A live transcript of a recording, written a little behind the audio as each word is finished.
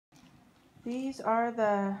These are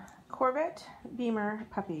the Corvette Beamer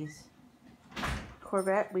puppies.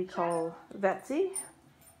 Corvette we call Vetsy,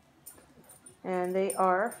 and they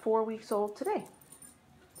are 4 weeks old today.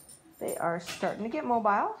 They are starting to get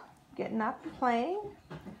mobile, getting up and playing,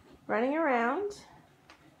 running around.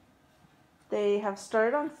 They have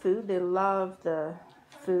started on food. They love the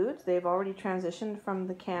food. They've already transitioned from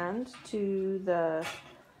the canned to the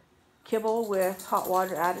kibble with hot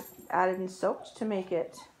water added and soaked to make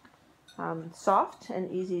it soft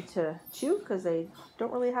and easy to chew, because they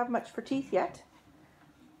don't really have much for teeth yet.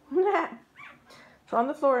 So on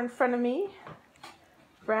the floor in front of me,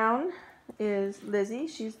 brown, is Lizzie.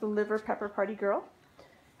 She's the liver pepper party girl.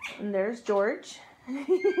 And there's George.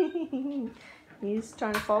 He's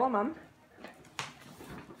trying to follow Mom.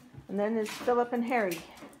 And then there's Philip and Harry.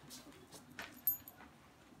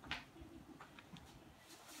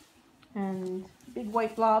 And big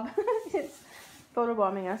white blob is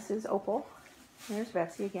photobombing us is Opal. There's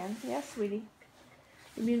Betsy again. Yes, sweetie.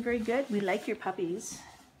 You're being very good. We like your puppies.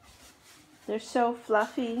 They're so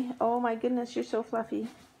fluffy. Oh my goodness, you're so fluffy.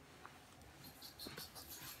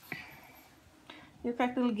 You look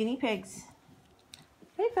like little guinea pigs.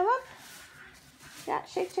 Hey, Philip. Yeah,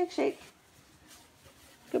 shake, shake, shake.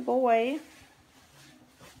 Good boy.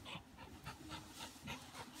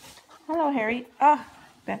 Hello, Harry. Ah,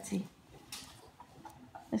 Betsy.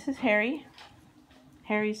 This is Harry.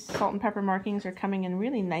 Harry's salt and pepper markings are coming in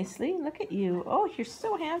really nicely. Look at you. Oh, you're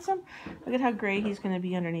so handsome. Look at how gray he's going to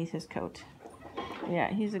be underneath his coat.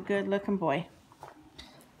 Yeah, he's a good looking boy.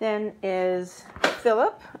 Then is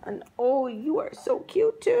Philip. And oh, you are so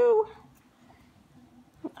cute too.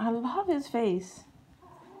 I love his face.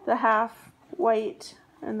 The half white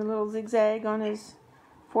and the little zigzag on his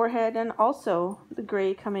forehead, and also the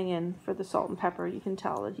gray coming in for the salt and pepper. You can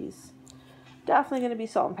tell that he's definitely going to be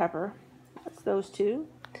salt and pepper. That's those two.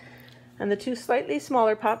 And the two slightly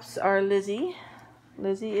smaller pups are Lizzie.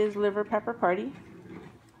 Lizzie is liver pepper party.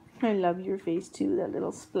 I love your face too, that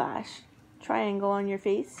little splash triangle on your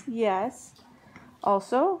face. Yes.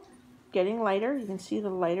 Also getting lighter. You can see the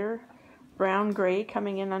lighter brown gray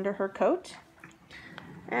coming in under her coat.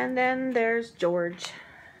 And then there's George.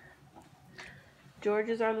 George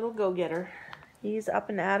is our little go-getter. He's up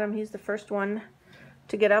and at 'em. He's the first one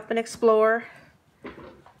to get up and explore.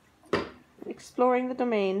 Exploring the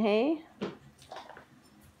domain, hey?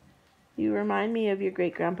 You remind me of your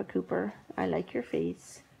great-grandpa Cooper. I like your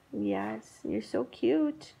face. Yes, you're so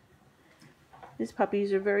cute. These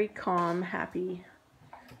puppies are very calm, happy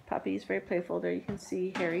puppies, very playful. There you can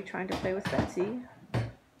see Harry trying to play with Betsy.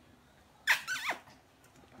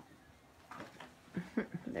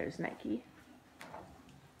 There's Nike.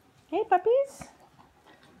 Hey, puppies.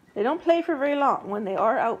 They don't play for very long when they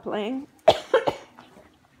are out playing.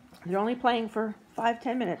 They're only playing for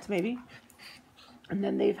 5-10 minutes maybe. And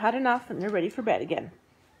then they've had enough and they're ready for bed again.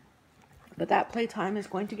 But that playtime is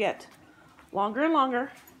going to get longer and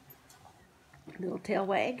longer. Little tail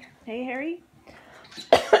wag. Hey, Harry.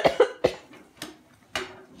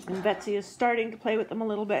 And Betsy is starting to play with them a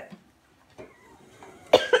little bit.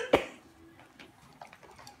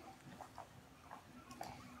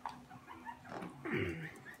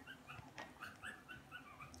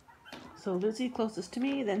 So Lizzie closest to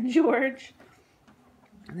me, then George,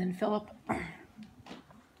 and then Philip,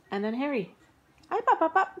 and then Harry. Hi,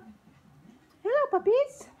 Pop. Hello,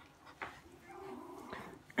 puppies.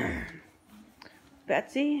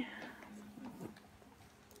 Betsy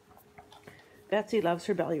loves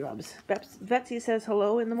her belly rubs. Betsy says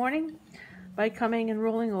hello in the morning by coming and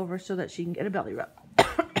rolling over so that she can get a belly rub.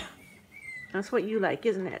 That's what you like,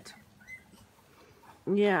 isn't it?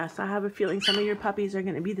 Yes, I have a feeling some of your puppies are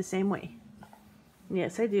going to be the same way.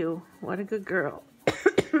 Yes, I do. What a good girl.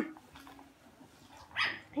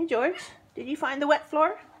 Hey, George. Did you find the wet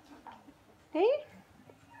floor? Hey?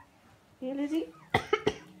 Hey, Lizzie.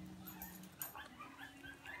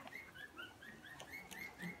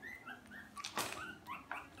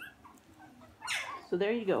 So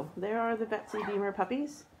there you go. There are the Betsy Beamer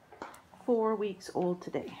puppies. 4 weeks old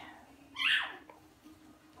today.